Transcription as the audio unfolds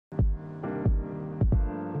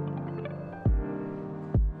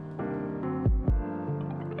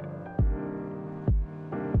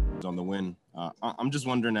on the win. I'm just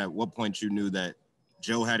wondering at what point you knew that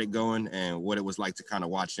Joe had it going and what it was like to kind of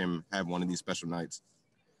watch him have one of these special nights.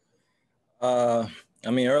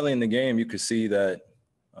 Early in the game, you could see that,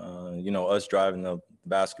 us driving the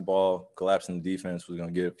basketball, collapsing the defense was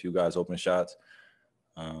going to get a few guys open shots.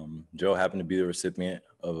 Joe happened to be the recipient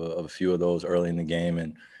of a few of those early in the game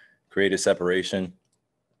and created separation.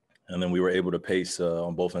 And then we were able to pace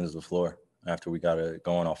on both ends of the floor after we got it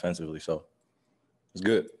going offensively. So it was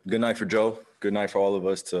good. Good night for Joe. Good night for all of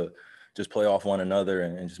us to just play off one another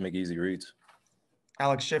and just make easy reads.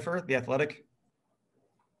 Alex Schiffer, The Athletic.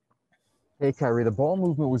 Hey, Kyrie, the ball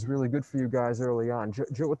movement was really good for you guys early on.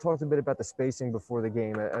 Joe talked a bit about the spacing before the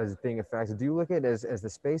game as being a factor. Do you look at it as the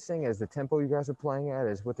spacing, as the tempo you guys are playing at,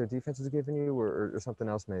 as what their defense is giving you, or something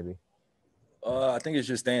else maybe? I think it's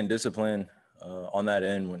just staying disciplined on that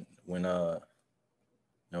end when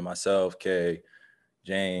myself, Kay,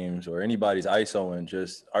 James, or anybody's ISOing,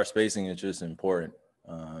 just our spacing is just important.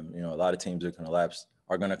 A lot of teams are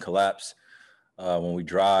going to collapse when we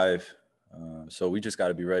drive. So we just got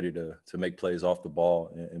to be ready to make plays off the ball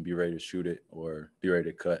and be ready to shoot it or be ready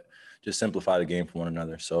to cut. Just simplify the game for one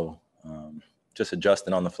another. So just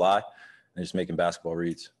adjusting on the fly and just making basketball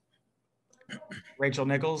reads. Rachel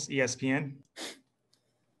Nichols, ESPN.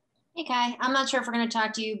 Hey, Kai. I'm not sure if we're going to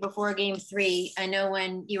talk to you before Game 3. I know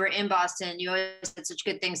when you were in Boston, you always had such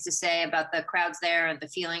good things to say about the crowds there and the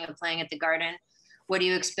feeling of playing at the Garden. What do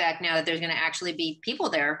you expect now that there's going to actually be people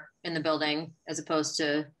there in the building as opposed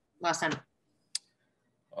to last time?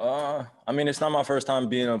 It's not my first time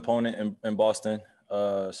being an opponent in Boston.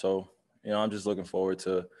 I'm just looking forward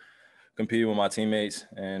to competing with my teammates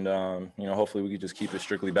and, hopefully we can just keep it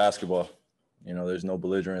strictly basketball. There's no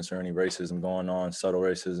belligerence or any racism going on, subtle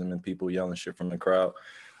racism and people yelling shit from the crowd.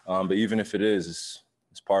 But even if it is,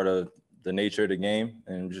 it's part of the nature of the game,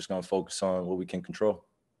 and we're just going to focus on what we can control.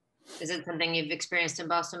 Is it something you've experienced in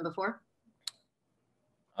Boston before?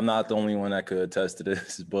 I'm not the only one that could attest to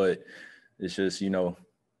this, but it's just,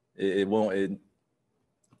 it won't.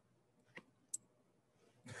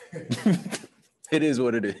 It is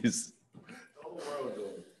what it is.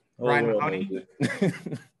 Brian Mahoney.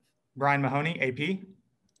 Brian Mahoney, AP.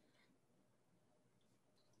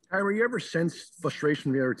 Kyrie, you ever sense frustration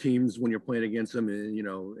from the other teams when you're playing against them? And,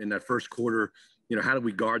 in that first quarter, how do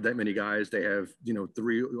we guard that many guys? They have,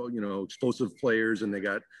 3, explosive players, and they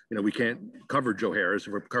got, we can't cover Joe Harris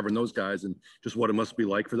if we're covering those guys, and just what it must be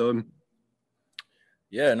like for them.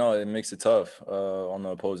 Yeah, no, it makes it tough on the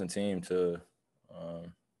opposing team to,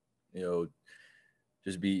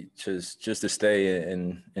 just to stay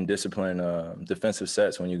in discipline defensive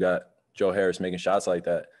sets when you got Joe Harris making shots like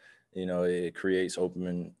that. It creates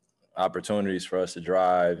open opportunities for us to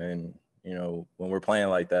drive. And, when we're playing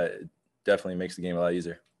like that, it definitely makes the game a lot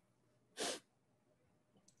easier.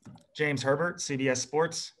 James Herbert, CBS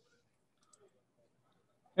Sports.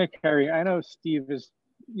 Hey, Kyrie, I know Steve is,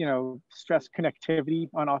 stressed connectivity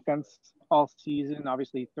on offense all season.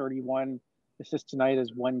 Obviously 31 assists tonight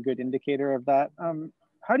is one good indicator of that.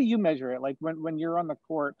 How do you measure it? Like when you're on the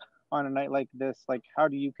court on a night like this, like how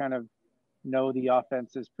do you kind of know the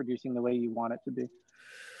offense is producing the way you want it to be?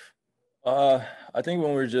 I think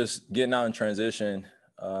when we're just getting out in transition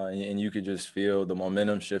and you could just feel the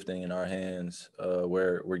momentum shifting in our hands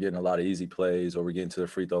where we're getting a lot of easy plays, or we're getting to the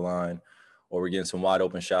free throw line, or we're getting some wide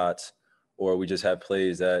open shots, or we just have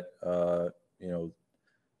plays that,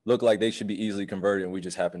 look like they should be easily converted and we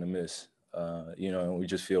just happen to miss. And we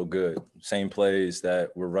just feel good. Same plays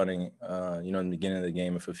that we're running, in the beginning of the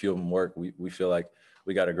game. If a few of them work, we feel like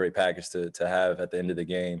we got a great package to have at the end of the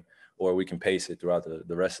game, or we can pace it throughout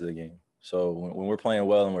the rest of the game. So when we're playing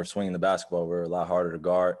well and we're swinging the basketball, we're a lot harder to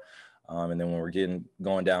guard. And then when we're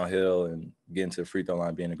going downhill and getting to the free throw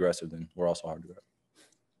line, being aggressive, then we're also hard to guard.